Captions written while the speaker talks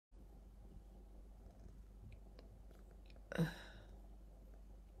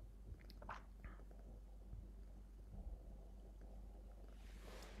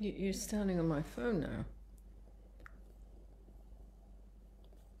You're standing on my phone now.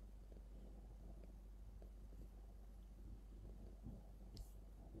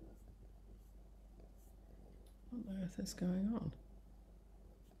 What on earth is going on?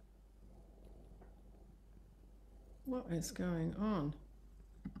 What is going on?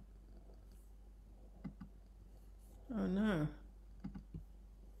 Oh no.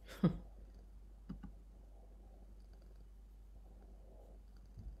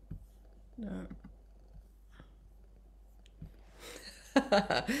 No.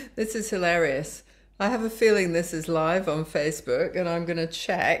 This is hilarious. I have a feeling this is live on Facebook, and I'm going to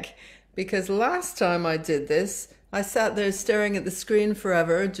check because last time I did this, I sat there staring at the screen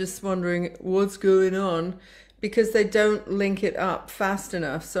forever, just wondering what's going on because they don't link it up fast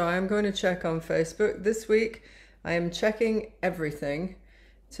enough. So I'm going to check on Facebook. This week, I am checking everything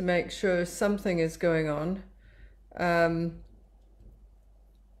to make sure something is going on.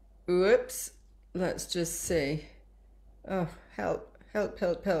 Whoops. Let's just see. Oh, help, help,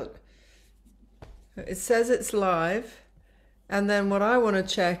 help, help. It says it's live. And then what I want to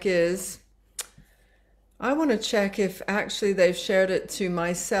check is, I want to check if actually they've shared it to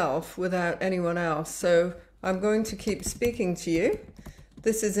myself without anyone else. So I'm going to keep speaking to you.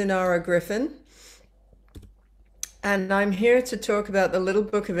 This is Inara Griffin. And I'm here to talk about the Little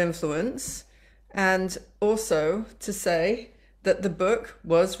Book of Influence and also to say that the book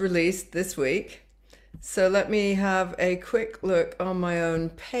was released this week. So let me have a quick look on my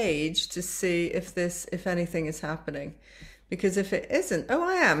own page to see if anything is happening. Because if it isn't,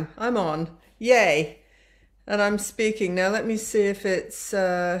 oh, I'm on. Yay. And I'm speaking. Now let me see if it's,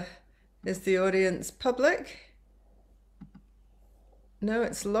 is the audience public? No,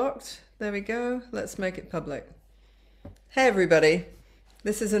 it's locked. There we go. Let's make it public. Hey everybody,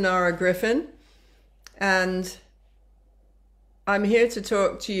 this is Inara Griffin, and I'm here to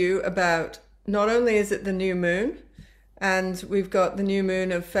talk to you about, not only is it the new moon, and we've got the new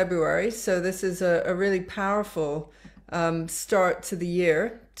moon of February, so this is a really powerful start to the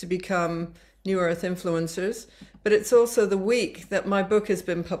year to become New Earth influencers, but it's also the week that my book has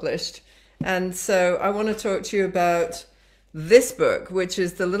been published. And so I want to talk to you about this book, which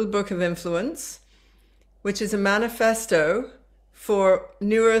is the Little Book of Influence, which is a manifesto for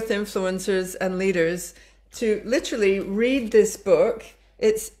New Earth influencers and leaders to literally read this book.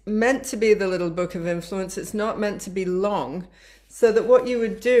 It's meant to be the Little Book of Influence. It's not meant to be long. So that what you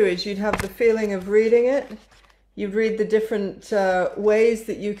would do is you'd have the feeling of reading it. You'd read the different ways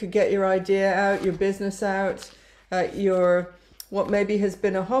that you could get your idea out, your business out, what maybe has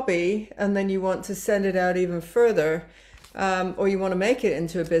been a hobby, and then you want to send it out even further. Or you want to make it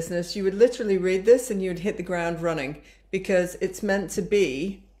into a business, you would literally read this and you'd hit the ground running because it's meant to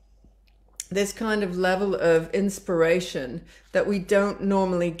be this kind of level of inspiration that we don't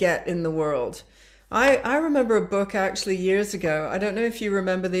normally get in the world. I remember a book actually years ago. I don't know if you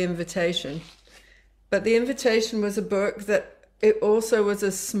remember The Invitation, but The Invitation was a book that it also was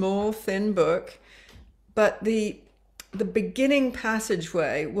a small, thin book, but the beginning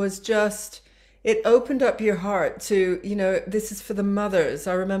passageway was just, it opened up your heart to, this is for the mothers.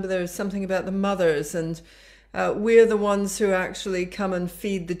 I remember there was something about the mothers and we're the ones who actually come and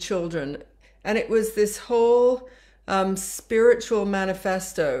feed the children. And it was this whole spiritual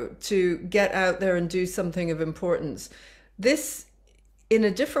manifesto to get out there and do something of importance. This, in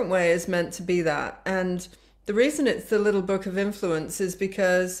a different way, is meant to be that. And the reason it's the Little Book of Influence is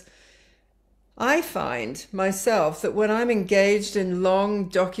because I find myself that when I'm engaged in long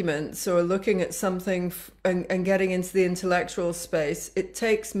documents or looking at something and getting into the intellectual space, it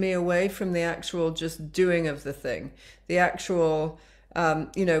takes me away from the actual just doing of the thing, the actual,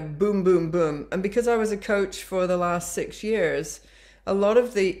 boom, boom, boom. And because I was a coach for the last 6 years, a lot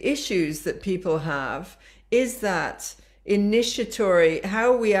of the issues that people have is that initiatory,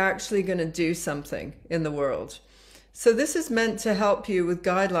 how are we actually going to do something in the world? So this is meant to help you with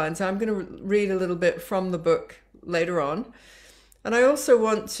guidelines. I'm going to read a little bit from the book later on. And I also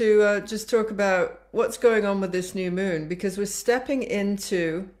want to just talk about what's going on with this new moon, because we're stepping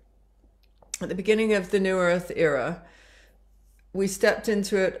into, at the beginning of the New Earth era, we stepped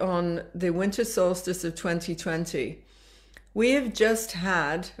into it on the winter solstice of 2020. We have just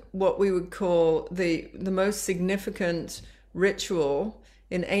had what we would call the most significant ritual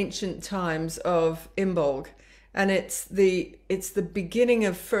in ancient times of Imbolg. And it's the beginning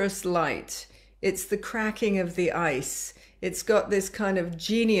of first light. It's the cracking of the ice. It's got this kind of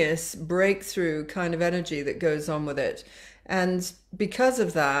genius breakthrough kind of energy that goes on with it. And because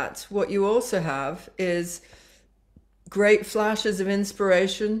of that, what you also have is great flashes of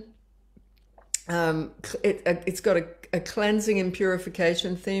inspiration. It's got a cleansing and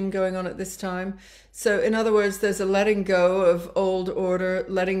purification theme going on at this time. So in other words, there's a letting go of old order,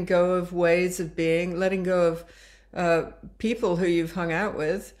 letting go of ways of being, letting go of people who you've hung out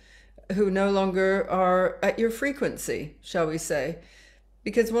with who no longer are at your frequency, shall we say.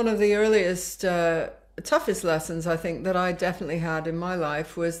 Because one of the earliest, toughest lessons I think that I definitely had in my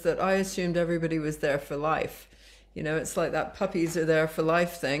life was that I assumed everybody was there for life. You know, it's like that puppies are there for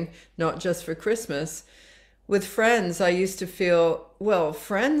life thing, not just for Christmas. With friends, I used to feel, well,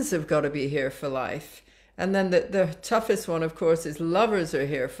 friends have got to be here for life. And then the toughest one, of course, is lovers are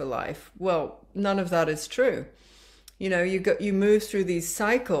here for life. Well, none of that is true. You know, you move through these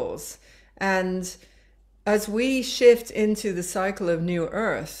cycles. And as we shift into the cycle of New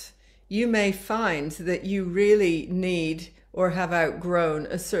Earth, you may find that you really need or have outgrown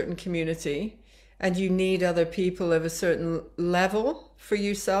a certain community, and you need other people of a certain level for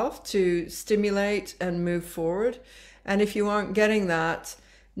yourself to stimulate and move forward. And if you aren't getting that,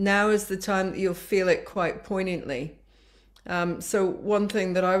 now is the time that you'll feel it quite poignantly. So one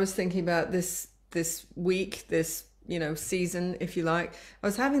thing that I was thinking about this week, this season, if you like, I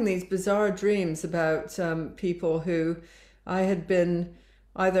was having these bizarre dreams about people who I had been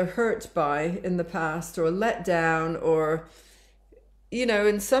either hurt by in the past or let down or,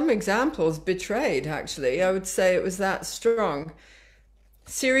 in some examples betrayed, actually. I would say it was that strong.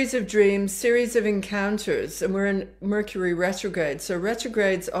 Series of dreams, series of encounters, and we're in Mercury retrograde. So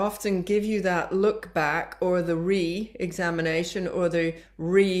retrogrades often give you that look back or the re-examination or the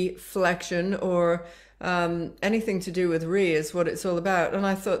reflection or anything to do with is what it's all about. And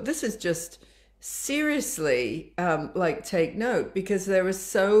I thought, this is just seriously take note, because there were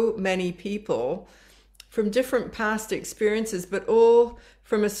so many people from different past experiences, but all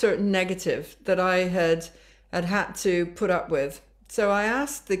from a certain negative that I had to put up with. So I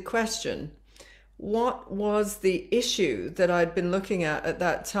asked the question, what was the issue that I'd been looking at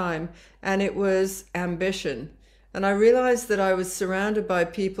that time? And it was ambition. And I realized that I was surrounded by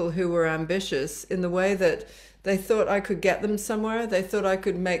people who were ambitious in the way that they thought I could get them somewhere. They thought I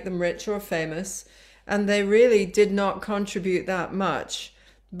could make them rich or famous. And they really did not contribute that much,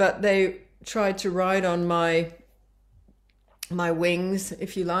 but they tried to ride on my wings,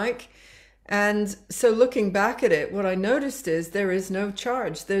 if you like. And so looking back at it, what I noticed is there is no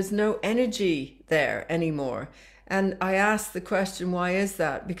charge. There's no energy there anymore. And I asked the question, why is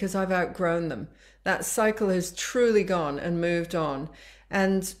that? Because I've outgrown them. That cycle has truly gone and moved on.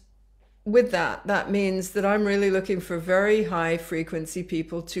 And with that, that means that I'm really looking for very high frequency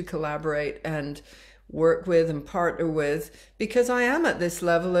people to collaborate and work with and partner with, because I am at this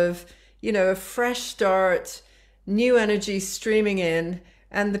level of, a fresh start, new energy streaming in.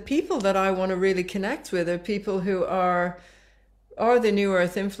 And the people that I want to really connect with are people who are the New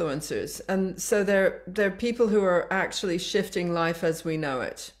Earth influencers. And so they're people who are actually shifting life as we know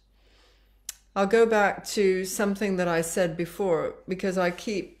it. I'll go back to something that I said before, because I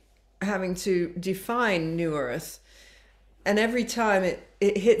keep having to define New Earth. And every time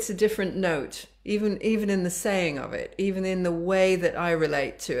it hits a different note, even in the saying of it, even in the way that I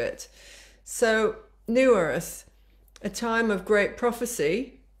relate to it. So New Earth, a time of great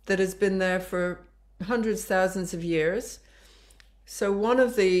prophecy that has been there for hundreds, thousands of years. So one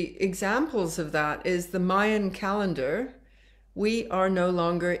of the examples of that is the Mayan calendar. We are no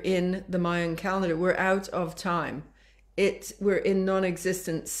longer in the Mayan calendar. We're out of time. We're in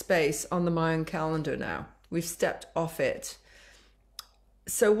non-existent space on the Mayan calendar now. We've stepped off it.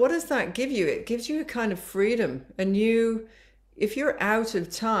 So what does that give you? It gives you a kind of freedom. And if you're out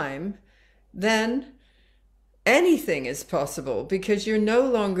of time, then anything is possible, because you're no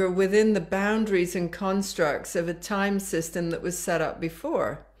longer within the boundaries and constructs of a time system that was set up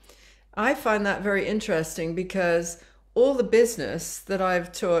before. I find that very interesting, because all the business that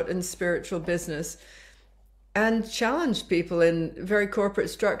I've taught in spiritual business and challenged people in very corporate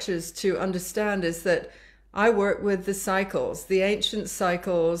structures to understand is that I work with the cycles, the ancient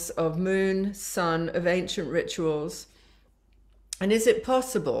cycles of moon, sun, of ancient rituals. And is it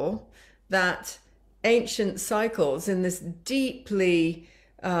possible that ancient cycles in this deeply,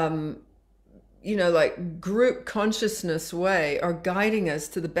 group consciousness way are guiding us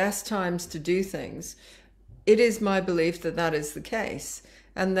to the best times to do things? It is my belief that that is the case,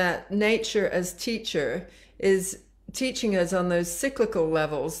 and that nature as teacher is teaching us on those cyclical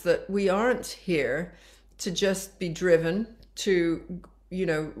levels that we aren't here to just be driven to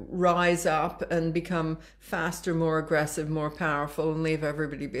rise up and become faster, more aggressive, more powerful, and leave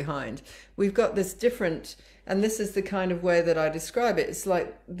everybody behind. We've got this different, and this is the kind of way that I describe it. It's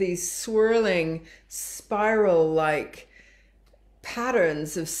like these swirling, spiral-like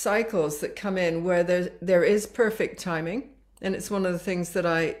patterns of cycles that come in where there is perfect timing. And it's one of the things that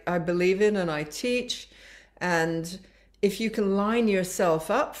I believe in and I teach. And if you can line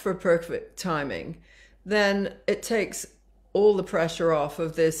yourself up for perfect timing, then it takes all the pressure off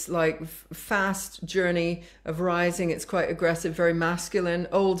of this like fast journey of rising. It's quite aggressive, very masculine,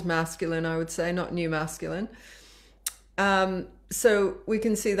 old masculine, I would say, not new masculine. So we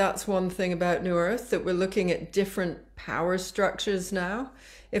can see that's one thing about New Earth, that we're looking at different power structures now.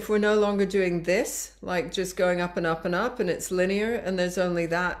 If we're no longer doing this, like just going up and up and up, and it's linear and there's only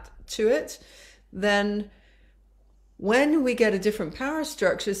that to it, then when we get a different power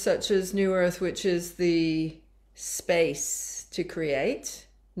structure, such as New Earth, which is the space to create,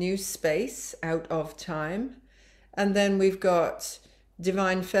 new space out of time, and then we've got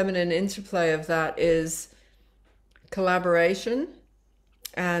divine feminine interplay of that is collaboration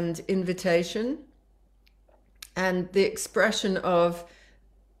and invitation and the expression of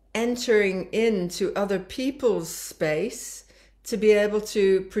entering into other people's space to be able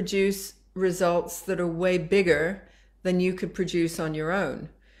to produce results that are way bigger than you could produce on your own.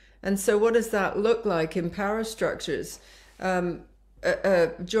 And so what does that look like in power structures?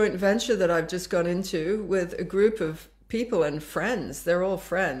 A joint venture that I've just gone into with a group of people and friends, they're all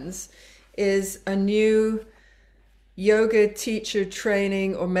friends, is a new yoga teacher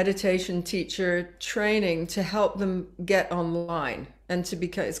training or meditation teacher training to help them get online and to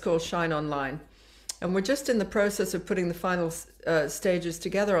become, it's called Shine Online. And we're just in the process of putting the final stages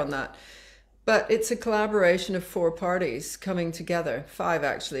together on that. But it's a collaboration of 4 parties coming together, 5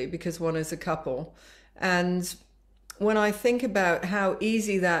 actually, because one is a couple. And when I think about how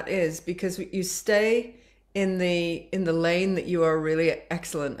easy that is, because you stay in the lane that you are really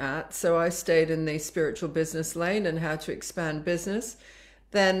excellent at. So I stayed in the spiritual business lane and how to expand business.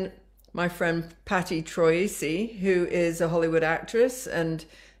 Then my friend Patty Troisi, who is a Hollywood actress and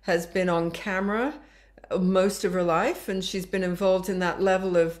has been on camera most of her life, and she's been involved in that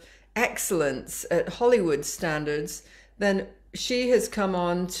level of excellence at Hollywood standards, then she has come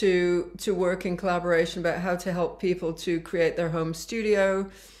on to work in collaboration about how to help people to create their home studio.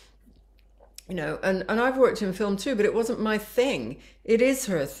 You know, and I've worked in film too, but it wasn't my thing. It is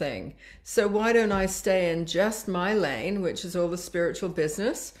her thing. So why don't I stay in just my lane, which is all the spiritual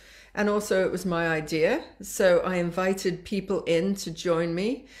business? And also it was my idea. So I invited people in to join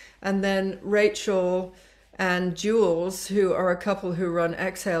me. And then Rachel and Jules, who are a couple who run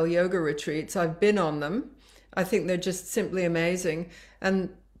Exhale yoga retreats, I've been on them. I think they're just simply amazing. And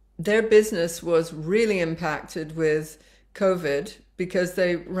their business was really impacted with COVID because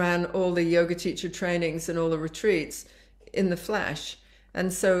they ran all the yoga teacher trainings and all the retreats in the flesh.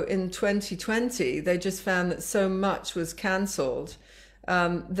 And so in 2020, they just found that so much was cancelled.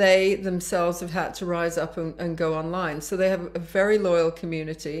 They themselves have had to rise up and go online. So they have a very loyal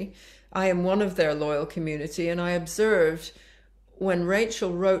community. I am one of their loyal community. And I observed when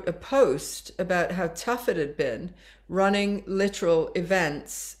Rachel wrote a post about how tough it had been running literal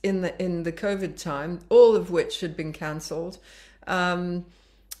events in the COVID time, all of which had been cancelled.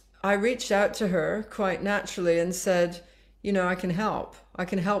 I reached out to her quite naturally and said, you know, I can help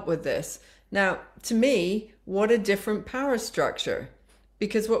with this. Now, to me, what a different power structure,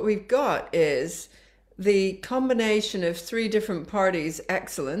 because what we've got is the combination of 3 different parties'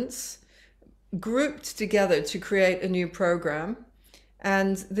 excellence grouped together to create a new program.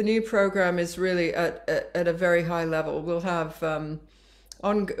 And the new program is really at a very high level. We'll have,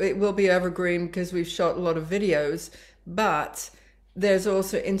 it will be evergreen because we've shot a lot of videos, but there's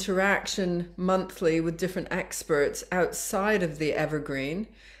also interaction monthly with different experts outside of the evergreen.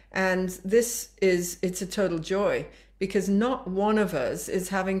 And it's a total joy because not one of us is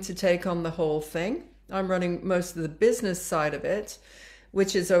having to take on the whole thing. I'm running most of the business side of it,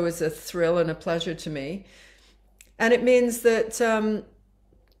 which is always a thrill and a pleasure to me. And it means that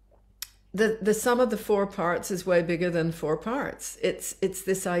the sum of the 4 parts is way bigger than 4 parts. It's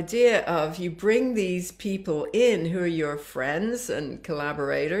this idea of you bring these people in who are your friends and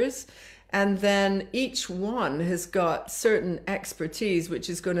collaborators, and then each one has got certain expertise, which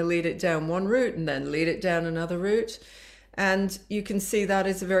is going to lead it down one route and then lead it down another route. And you can see that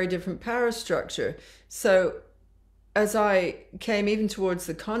is a very different power structure. So as I came even towards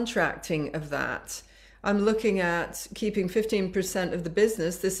the contracting of that, I'm looking at keeping 15% of the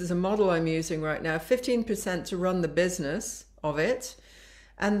business. This is a model I'm using right now, 15% to run the business of it.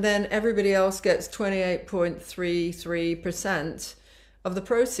 And then everybody else gets 28.33% of the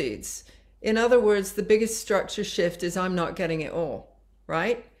proceeds. In other words, the biggest structure shift is I'm not getting it all,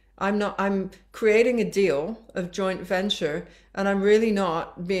 right? I'm creating a deal of joint venture, and I'm really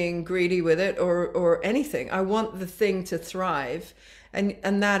not being greedy with it or anything. I want the thing to thrive.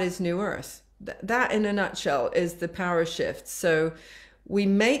 And that is New Earth. That in a nutshell is the power shift. So we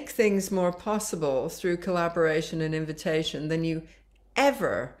make things more possible through collaboration and invitation than you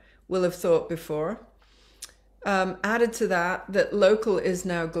ever will have thought before. Added to that local is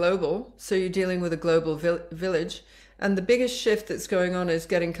now global. So you're dealing with a global village. And the biggest shift that's going on is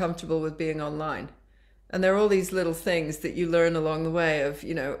getting comfortable with being online. And there are all these little things that you learn along the way of,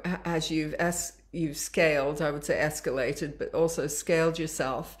 you know, as you've scaled, I would say escalated, but also scaled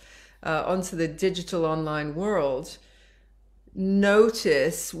yourself onto the digital online world.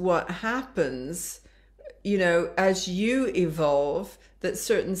 Notice what happens, you know, as you evolve, that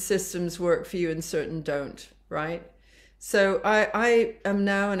certain systems work for you and certain don't, right? So I am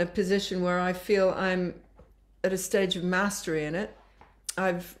now in a position where I feel I'm at a stage of mastery in it.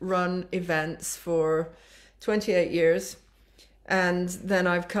 I've run events for 28 years, and then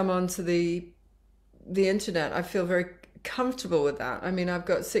I've come onto the internet. I feel very comfortable with that. I mean, I've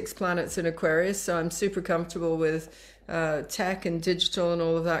got 6 planets in Aquarius, so I'm super comfortable with tech and digital and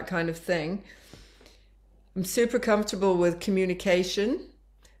all of that kind of thing. I'm super comfortable with communication.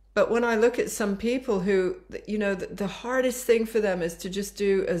 But when I look at some people who, you know, the hardest thing for them is to just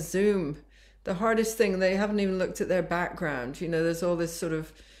do a Zoom. The hardest thing, they haven't even looked at their background. You know, there's all this sort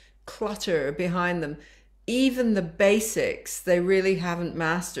of clutter behind them. Even the basics, they really haven't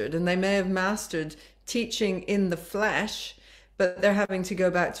mastered. And they may have mastered teaching in the flesh, but they're having to go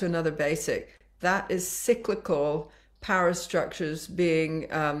back to another basic. That is cyclical power structures being,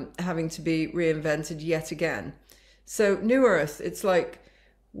 having to be reinvented yet again. So New Earth, it's like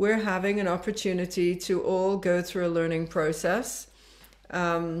we're having an opportunity to all go through a learning process.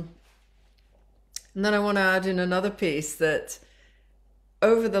 And then I want to add in another piece that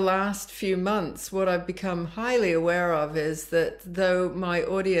over the last few months, what I've become highly aware of is that though my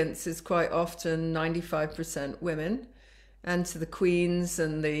audience is quite often 95% women, and to the queens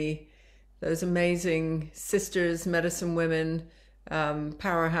and those amazing sisters, medicine women,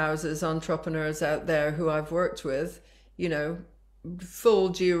 powerhouses, entrepreneurs out there who I've worked with, you know, full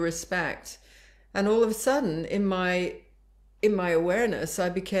due respect. And all of a sudden in my awareness, I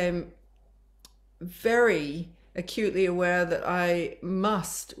became very acutely aware that I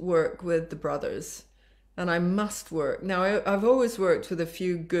must work with the brothers, and I must work. Now, I've always worked with a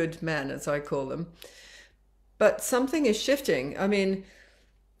few good men, as I call them, but something is shifting. I mean,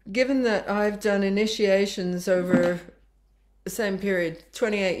 given that I've done initiations over the same period,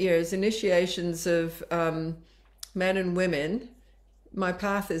 28 years, initiations of men and women, my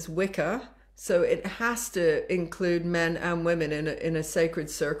path is Wicca, so it has to include men and women in a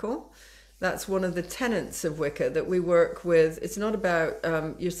sacred circle. That's one of the tenets of Wicca, that we work with. It's not about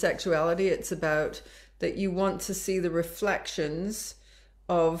your sexuality. It's about that you want to see the reflections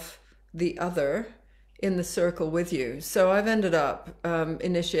of the other in the circle with you. So I've ended up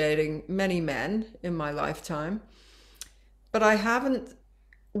initiating many men in my lifetime, but I haven't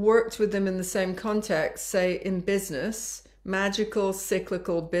worked with them in the same context, say in business, magical,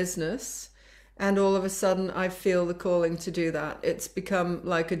 cyclical business. And all of a sudden, I feel the calling to do that. It's become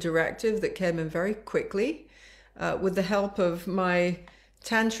like a directive that came in very quickly with the help of my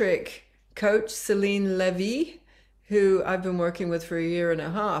tantric coach, Celine Levy, who I've been working with for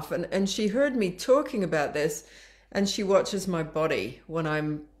 1.5 years. And she heard me talking about this, and she watches my body when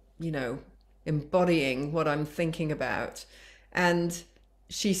I'm, you know, embodying what I'm thinking about. And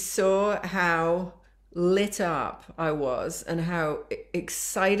she saw how lit up I was and how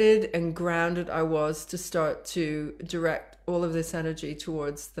excited and grounded I was to start to direct all of this energy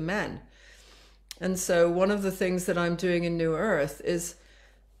towards the men. And so one of the things that I'm doing in New Earth is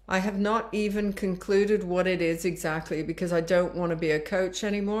I have not even concluded what it is exactly, because I don't want to be a coach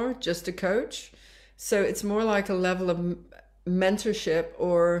anymore, just a coach. So it's more like a level of mentorship,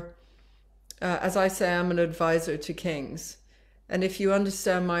 or as I say, I'm an advisor to kings. And if you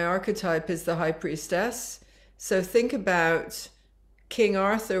understand, my archetype is the high priestess. So think about King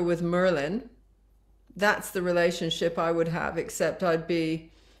Arthur with Merlin. That's the relationship I would have, except I'd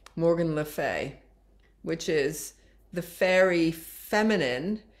be Morgan Le Fay, which is the fairy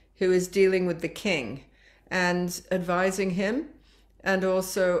feminine who is dealing with the king and advising him, and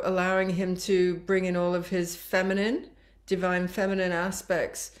also allowing him to bring in all of his feminine, divine feminine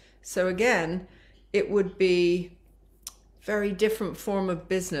aspects. So again, it would be very different form of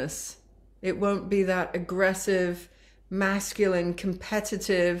business. It won't be that aggressive, masculine,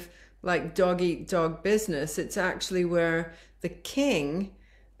 competitive, like dog eat dog business. It's actually where the king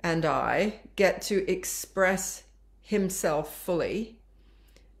and I get to express himself fully,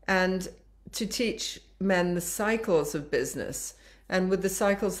 and to teach men the cycles of business. And with the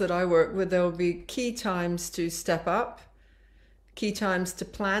cycles that I work with, there will be key times to step up, key times to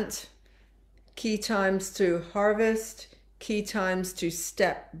plant, key times to harvest, key times to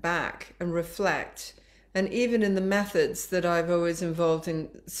step back and reflect. And even in the methods that I've always involved in,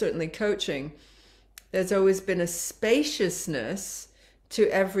 certainly coaching, there's always been a spaciousness to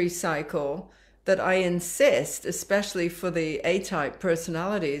every cycle that I insist, especially for the A-type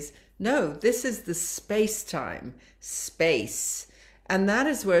personalities. No, this is the space-time, space. And that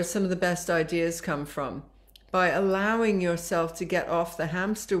is where some of the best ideas come from. By allowing yourself to get off the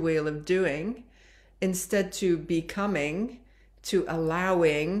hamster wheel of doing, instead to becoming, to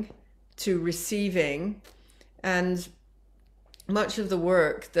allowing, to receiving. And much of the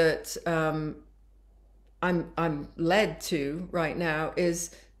work that I'm led to right now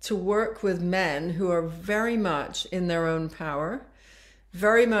is to work with men who are very much in their own power,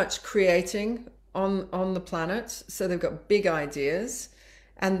 very much creating on the planet. So they've got big ideas,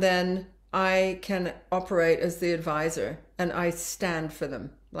 and then I can operate as the advisor, and I stand for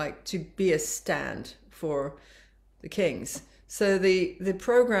them, like to be a stand for the kings. So the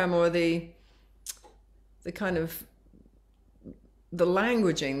program, or the kind of the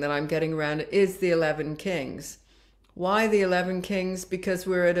languaging that I'm getting around it, is the 11 kings. Why the 11 kings? Because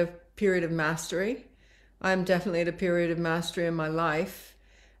we're at a period of mastery. I'm definitely at a period of mastery in my life.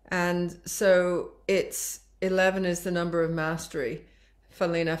 And so 11 is the number of mastery.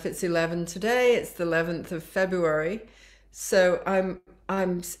 Funnily enough, it's 11 today. It's the 11th of February. So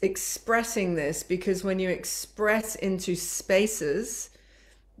I'm expressing this because when you express into spaces,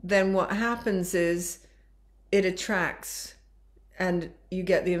 then what happens is it attracts and you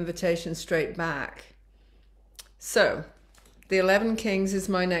get the invitation straight back. So the 11 Kings is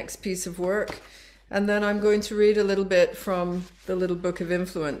my next piece of work. And then I'm going to read a little bit from the little book of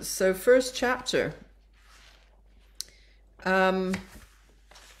influence. So first chapter.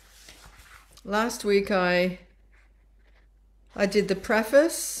 Last week I did the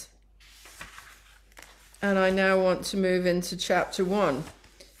preface, and I now want to move into chapter 1.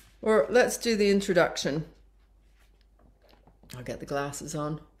 Or let's do the introduction. I'll get the glasses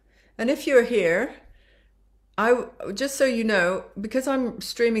on. And if you're here, just so you know, because I'm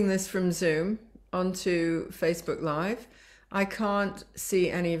streaming this from Zoom onto Facebook Live, I can't see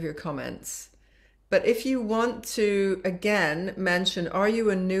any of your comments. But if you want to, again, mention, are you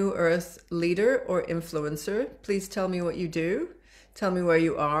a New Earth leader or influencer? Please tell me what you do. Tell me where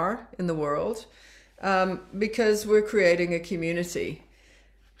you are in the world. Because we're creating a community,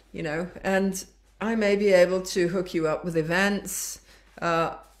 you know, and I may be able to hook you up with events.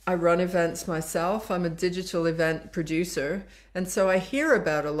 I run events myself. I'm a digital event producer. And so I hear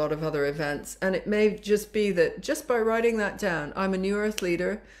about a lot of other events. And it may just be that just by writing that down, I'm a New Earth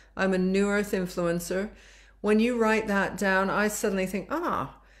leader, I'm a New Earth influencer. When you write that down, I suddenly think,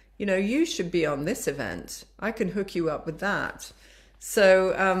 you know, you should be on this event. I can hook you up with that.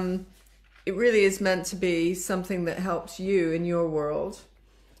 So it really is meant to be something that helps you in your world.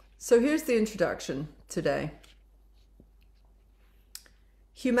 So here's the introduction today.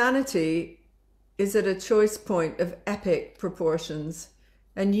 Humanity is at a choice point of epic proportions,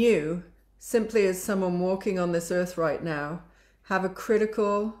 and you, simply as someone walking on this earth right now, have a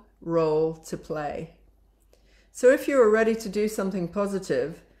critical role to play. So if you are ready to do something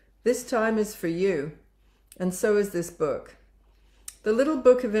positive, this time is for you, and so is this book. The little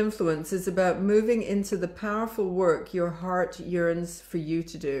book of influence is about moving into the powerful work your heart yearns for you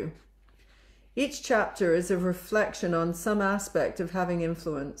to do. Each chapter is a reflection on some aspect of having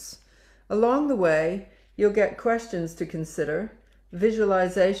influence. Along the way, you'll get questions to consider,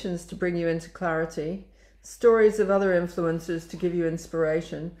 visualizations to bring you into clarity, stories of other influencers to give you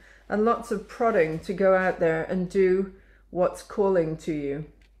inspiration, and lots of prodding to go out there and do what's calling to you.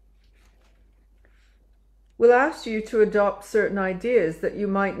 We'll ask you to adopt certain ideas that you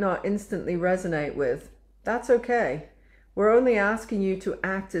might not instantly resonate with. That's okay. We're only asking you to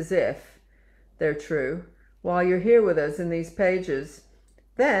act as if they're true while you're here with us in these pages.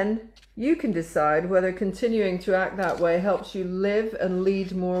 Then you can decide whether continuing to act that way helps you live and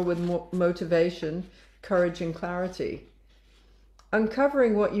lead more with motivation, courage, and clarity.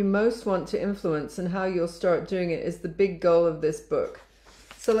 Uncovering what you most want to influence and how you'll start doing it is the big goal of this book.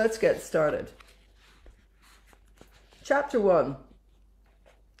 So let's get started. Chapter 1.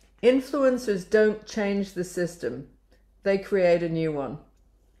 Influencers don't change the system. They create a new one.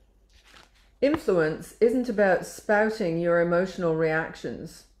 Influence isn't about spouting your emotional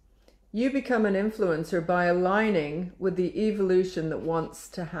reactions. You become an influencer by aligning with the evolution that wants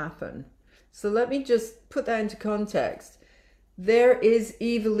to happen. So let me just put that into context. there is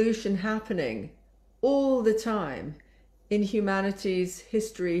evolution happening all the time in humanity's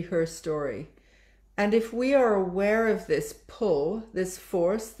history, her story. And if we are aware of this pull, this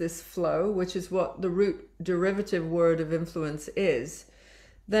force, this flow, which is what the root derivative word of influence is,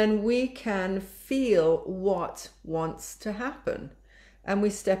 then we can feel what wants to happen and we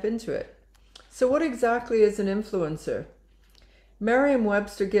step into it. So what exactly is an influencer?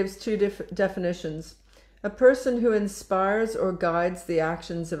 Merriam-Webster gives two definitions: a person who inspires or guides the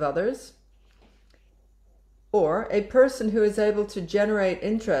actions of others, or a person who is able to generate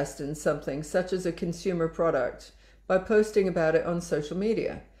interest in something, such as a consumer product, by posting about it on social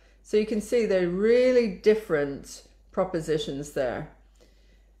media. So you can see they're really different propositions there.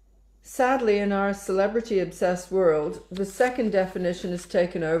 Sadly, in our celebrity-obsessed world, the second definition is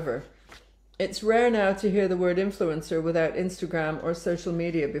taken over. It's rare now to hear the word influencer without Instagram or social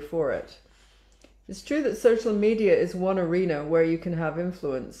media before it. It's true that social media is one arena where you can have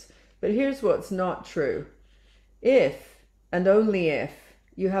influence, but here's what's not true. If, and only if,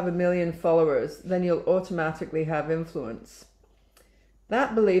 you have 1 million followers, then you'll automatically have influence.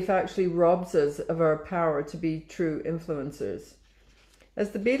 That belief actually robs us of our power to be true influencers. As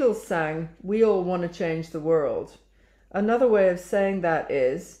the Beatles sang, we all want to change the world. Another way of saying that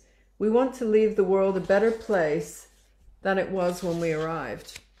is, we want to leave the world a better place than it was when we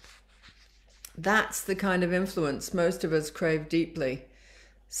arrived. That's the kind of influence most of us crave deeply.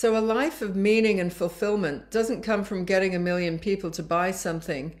 So a life of meaning and fulfillment doesn't come from getting 1 million people to buy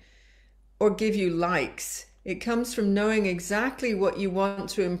something or give you likes. It comes from knowing exactly what you want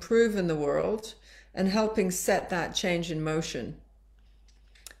to improve in the world and helping set that change in motion.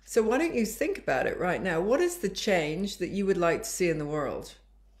 So why don't you think about it right now? What is the change that you would like to see in the world?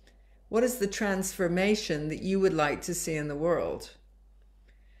 What is the transformation that you would like to see in the world?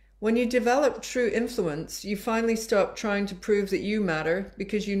 When you develop true influence, you finally stop trying to prove that you matter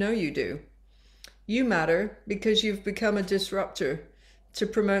because you know you do. You matter because you've become a disruptor to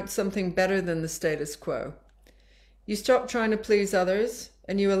promote something better than the status quo. You stop trying to please others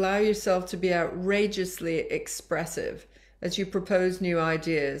and you allow yourself to be outrageously expressive as you propose new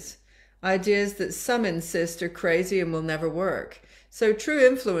ideas. Ideas that some insist are crazy and will never work. So true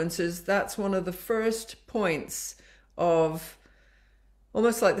influencers, that's one of the first points of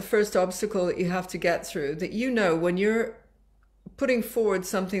almost like the first obstacle that you have to get through, that you know when you're putting forward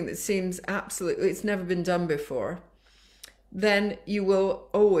something that seems absolutely, it's never been done before, then you will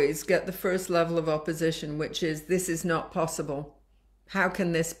always get the first level of opposition, which is, this is not possible. How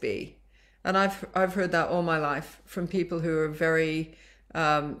can this be? And I've heard that all my life from people who are very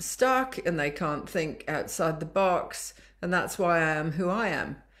stuck and they can't think outside the box. And that's why I am who I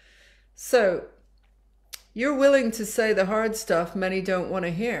am. So you're willing to say the hard stuff many don't want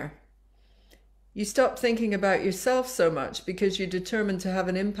to hear. You stop thinking about yourself so much because you're determined to have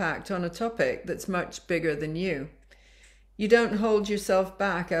an impact on a topic that's much bigger than you. You don't hold yourself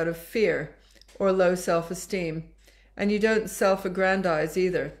back out of fear or low self-esteem, and you don't self-aggrandize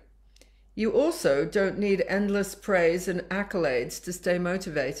either. You also don't need endless praise and accolades to stay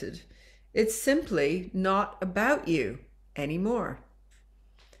motivated. It's simply not about you anymore.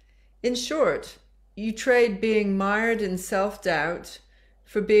 In short, you trade being mired in self-doubt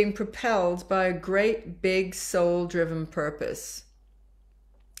for being propelled by a great big soul-driven purpose.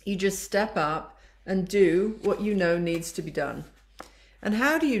 You just step up and do what you know needs to be done. And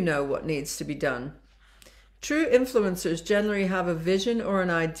how do you know what needs to be done? True influencers generally have a vision or an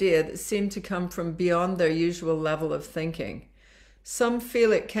idea that seem to come from beyond their usual level of thinking. Some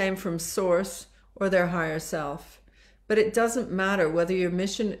feel it came from source or their higher self. But it doesn't matter whether your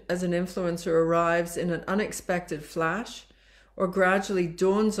mission as an influencer arrives in an unexpected flash or gradually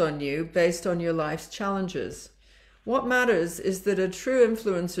dawns on you based on your life's challenges. What matters is that a true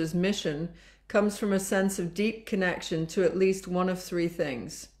influencer's mission comes from a sense of deep connection to at least one of three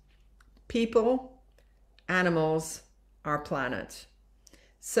things: people, animals, our planet.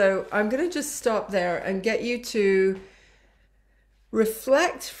 So I'm going to just stop there and get you to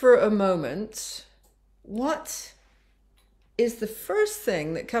reflect for a moment. What is the first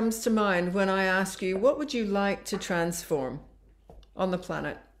thing that comes to mind when I ask you, what would you like to transform on the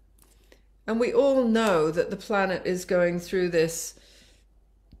planet? And we all know that the planet is going through this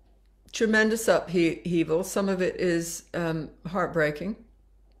tremendous upheaval. Some of it is heartbreaking.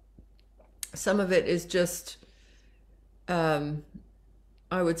 Some of it is just, I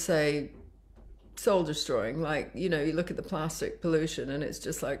would say, soul destroying. Like, you know, you look at the plastic pollution and it's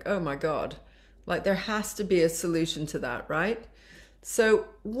just like, oh my God. Like, there has to be a solution to that, right? So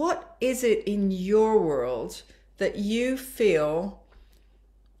what is it in your world that you feel,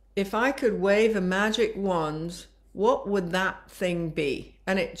 if I could wave a magic wand what would that thing be?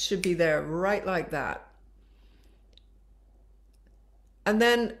 And it should be there right like that. And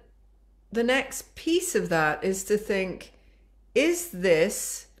then the next piece of that is to think, is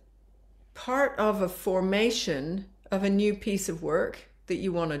this part of a formation of a new piece of work that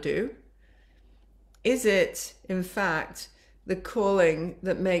you want to do? Is it, in fact, the calling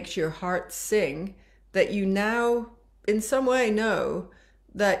that makes your heart sing, that you now in some way know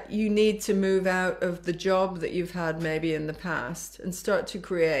that you need to move out of the job that you've had maybe in the past and start to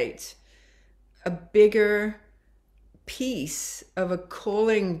create a bigger piece of a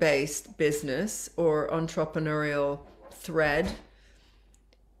calling-based business or entrepreneurial thread?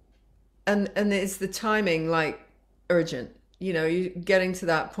 And is the timing like urgent? You know, you getting to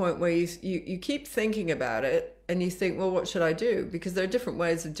that point where you keep thinking about it and you think, well, what should I do? Because there are different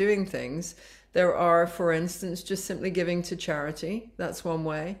ways of doing things. There are, for instance, just simply giving to charity. That's one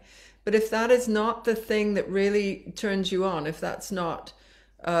way. But if that is not the thing that really turns you on, if that's not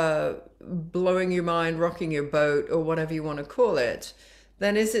blowing your mind, rocking your boat, or whatever you want to call it,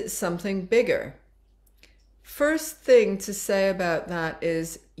 then is it something bigger? First thing to say about that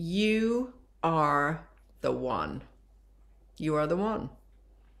is you are the one. You are the one.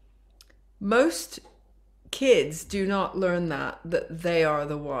 Most kids do not learn that they are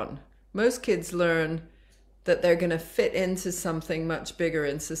the one. Most kids learn that they're going to fit into something much bigger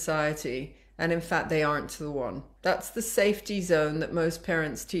in society, and in fact they aren't the one. That's the safety zone that most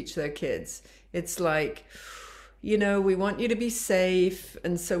parents teach their kids. It's like, you know, we want you to be safe,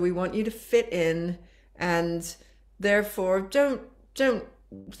 and so we want you to fit in, and therefore don't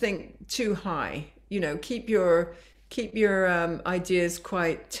think too high. You know, keep your ideas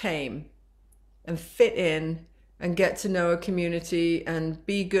quite tame and fit in and get to know a community and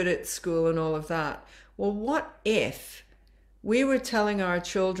be good at school and all of that. Well, what if we were telling our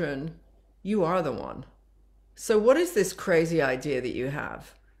children, you are the one? So what is this crazy idea that you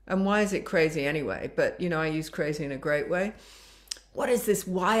have? And why is it crazy anyway? But, you know, I use crazy in a great way. What is this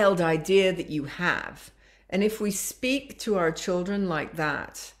wild idea that you have? And if we speak to our children like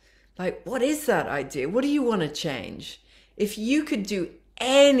that, like, what is that idea? What do you want to change? If you could do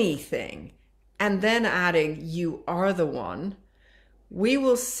anything, and then adding, you are the one, we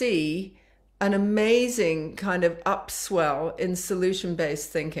will see an amazing kind of upswell in solution-based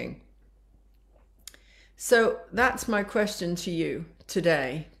thinking. So that's my question to you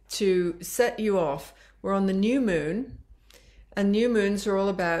today, to set you off. We're on the new moon, and new moons are all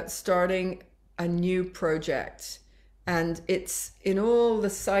about starting a new project. And it's in all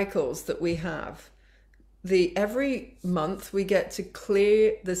the cycles that we have. Every month we get to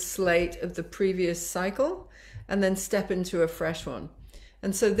clear the slate of the previous cycle and then step into a fresh one.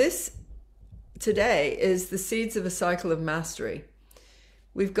 And so this today is the seeds of a cycle of mastery.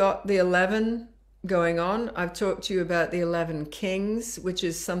 We've got the 11 going on. I've talked to you about the 11 kings, which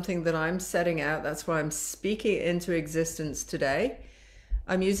is something that I'm setting out. That's why I'm speaking it into existence today.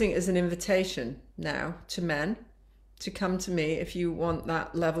 I'm using it as an invitation now to men to come to me if you want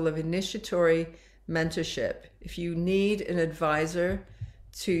that level of initiatory mentorship. If you need an advisor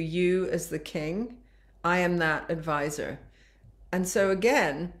to you as the king, I am that advisor. And so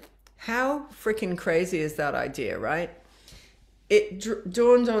again, how freaking crazy is that idea, right? It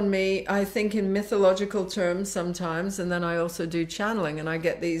dawned on me, I think, in mythological terms sometimes, and then I also do channeling, and I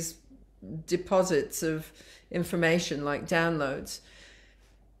get these deposits of information like downloads.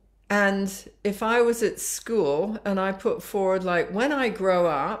 And if I was at school and I put forward, like, when I grow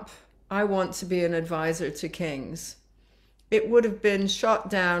up, I want to be an advisor to kings, it would have been shot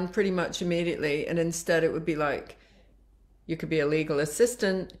down pretty much immediately. And instead it would be like, you could be a legal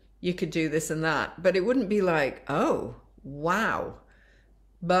assistant, you could do this and that. But it wouldn't be like, oh, wow,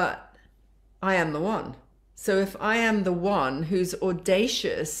 but I am the one. So if I am the one who's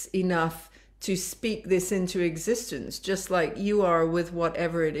audacious enough to speak this into existence, just like you are with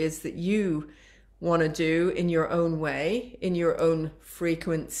whatever it is that you want to do in your own way, in your own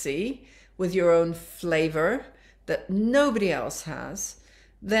frequency, with your own flavor that nobody else has,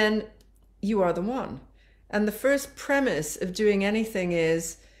 then you are the one. And the first premise of doing anything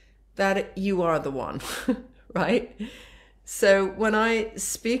is that you are the one, right? So when I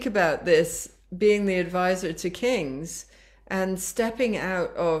speak about this, being the advisor to kings and stepping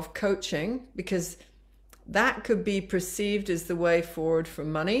out of coaching, because that could be perceived as the way forward for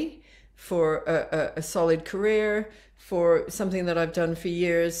money, for a solid career, for something that I've done for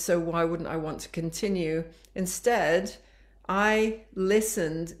years, so why wouldn't I want to continue? Instead, I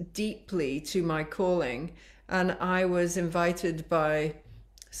listened deeply to my calling, and I was invited by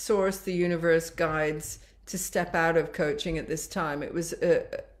Source, the universe, guides, to step out of coaching at this time. It was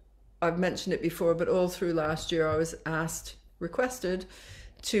I've mentioned it before, but all through last year I was requested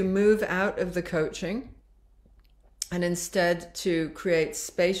to move out of the coaching and instead to create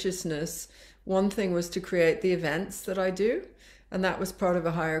spaciousness. One thing was to create the events that I do, and that was part of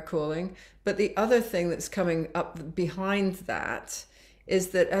a higher calling. But the other thing that's coming up behind that is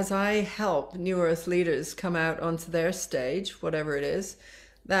that as I help New Earth leaders come out onto their stage, whatever it is,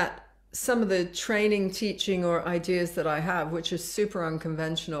 that some of the training, teaching, or ideas that I have, which are super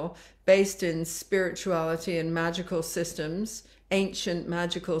unconventional, based in spirituality and magical systems, ancient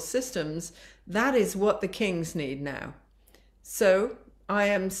magical systems, that is what the kings need now. So I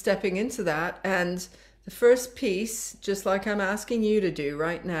am stepping into that, and the first piece, just like I'm asking you to do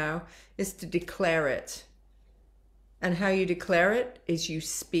right now, is to declare it. And how you declare it is you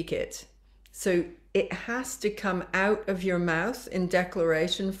speak it. So it has to come out of your mouth in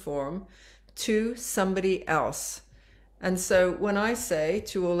declaration form to somebody else. And so when I say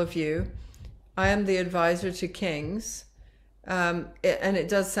to all of you, I am the advisor to kings, and it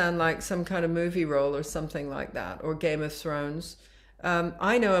does sound like some kind of movie role or something like that, or Game of Thrones.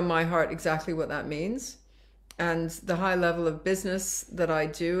 I know in my heart exactly what that means. And the high level of business that I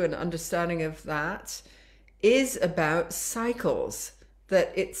do and understanding of that is about cycles.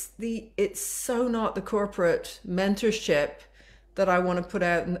 That it's so not the corporate mentorship that I want to put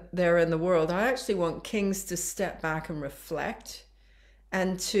out there in the world. I actually want kings to step back and reflect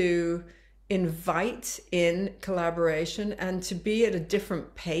and to invite in collaboration and to be at a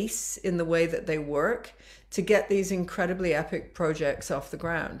different pace in the way that they work to get these incredibly epic projects off the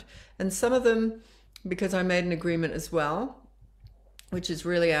ground. And some of them, because I made an agreement as well, which is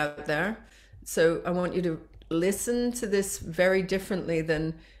really out there. So I want you to listen to this very differently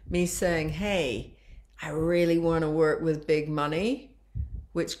than me saying, hey, I really want to work with big money,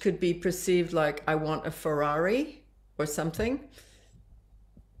 which could be perceived like I want a Ferrari or something.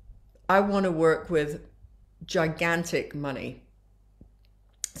 I want to work with gigantic money.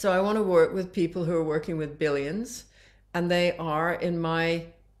 So I want to work with people who are working with billions, and they are,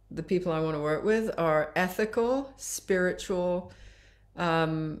 the people I want to work with are ethical, spiritual,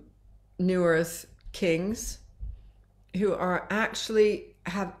 New Earth kings who are actually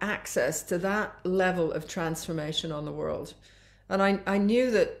have access to that level of transformation on the world. And I knew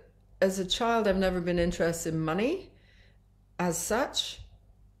that as a child, I've never been interested in money as such,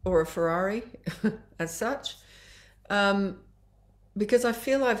 or a Ferrari as such, because I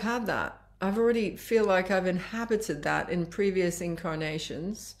feel I've had that. I've already feel like I've inhabited that in previous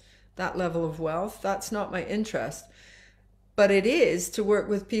incarnations, that level of wealth. That's not my interest. But it is to work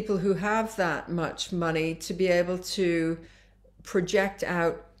with people who have that much money to be able to project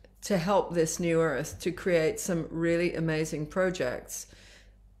out to help this new earth to create some really amazing projects.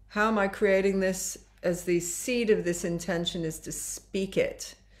 How am I creating this? As the seed of this intention is to speak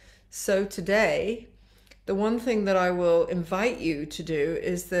it. So today, the one thing that I will invite you to do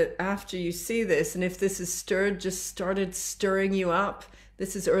is that after you see this, and if this is started stirring you up,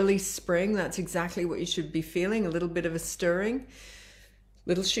 this is early spring, that's exactly what you should be feeling, a little bit of a stirring,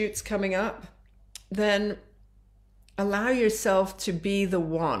 little shoots coming up, then allow yourself to be the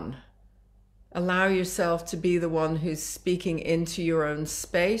one. Allow yourself to be the one who's speaking into your own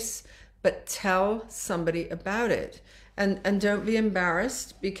space, but tell somebody about it. And don't be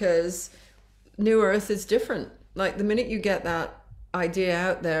embarrassed, because New Earth is different. Like the minute you get that idea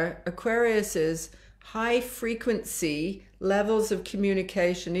out there, Aquarius is high frequency levels of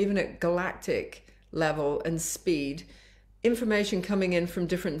communication, even at galactic level and speed, information coming in from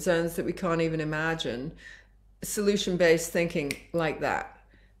different zones that we can't even imagine, solution-based thinking like that.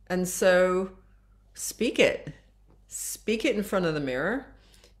 And so speak it in front of the mirror,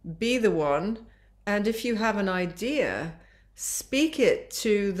 be the one. And if you have an idea, speak it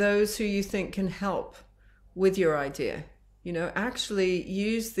to those who you think can help with your idea. You know, actually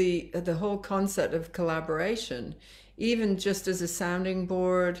use the whole concept of collaboration, even just as a sounding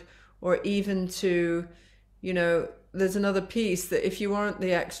board, or even to, you know, there's another piece that if you aren't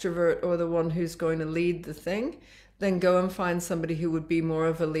the extrovert or the one who's going to lead the thing, then go and find somebody who would be more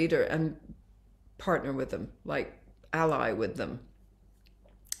of a leader and partner with them, like ally with them.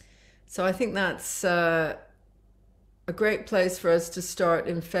 So I think that's a great place for us to start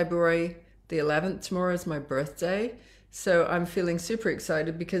in February the 11th. Tomorrow is my birthday. So I'm feeling super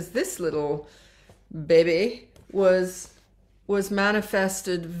excited because this little baby was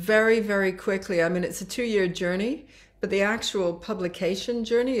manifested very, very quickly. I mean, it's a 2-year journey, but the actual publication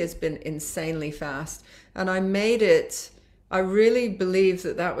journey has been insanely fast. And I made it, I really believe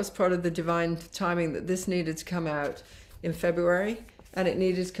that that was part of the divine timing, that this needed to come out in February, and it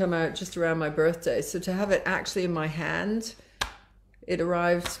needed to come out just around my birthday. So to have it actually in my hand, it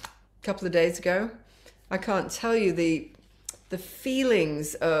arrived couple of days ago. I can't tell you the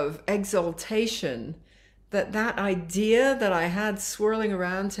feelings of exaltation that idea that I had swirling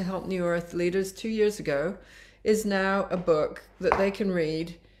around to help New Earth leaders 2 years ago is now a book that they can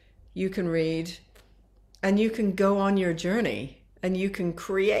read, you can read, and you can go on your journey and you can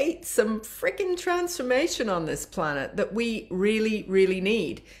create some freaking transformation on this planet that we really, really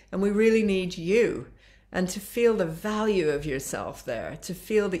need. And we really need you. And to feel the value of yourself there, to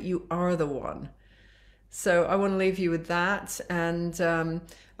feel that you are the one. So I want to leave you with that. And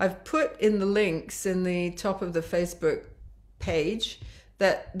I've put in the links in the top of the Facebook page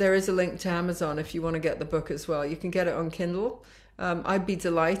that there is a link to Amazon if you want to get the book as well. You can get it on Kindle. I'd be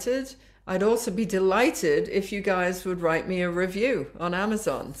delighted. I'd also be delighted if you guys would write me a review on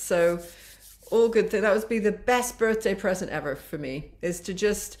Amazon. So all good thing. That would be the best birthday present ever for me, is to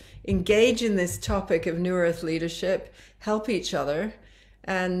just engage in this topic of New Earth leadership, help each other.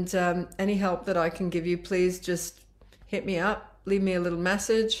 And any help that I can give you, please just hit me up, leave me a little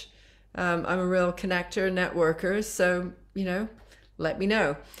message. I'm a real connector, networker, so, let me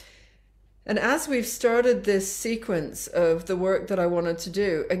know. And as we've started this sequence of the work that I wanted to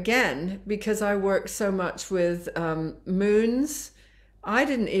do, again, because I work so much with moons, I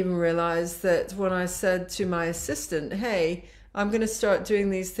didn't even realize that when I said to my assistant, hey, I'm going to start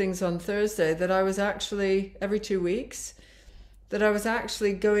doing these things on Thursday, that I was actually, every 2 weeks, that I was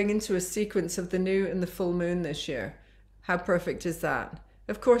actually going into a sequence of the new and the full moon this year. How perfect is that?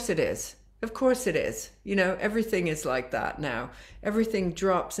 Of course it is. Of course it is. Everything is like that now. Everything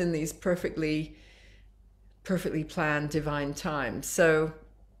drops in these perfectly planned divine times. So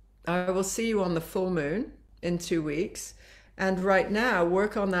I will see you on the full moon in 2 weeks. And right now,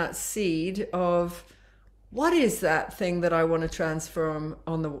 work on that seed of what is that thing that I want to transform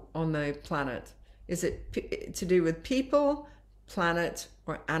on the planet? Is it to do with people, planet,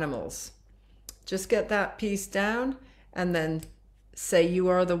 or animals? Just get that piece down and then say you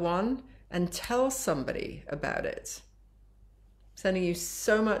are the one and tell somebody about it. Sending you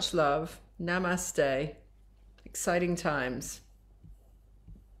so much love. Namaste. Exciting times.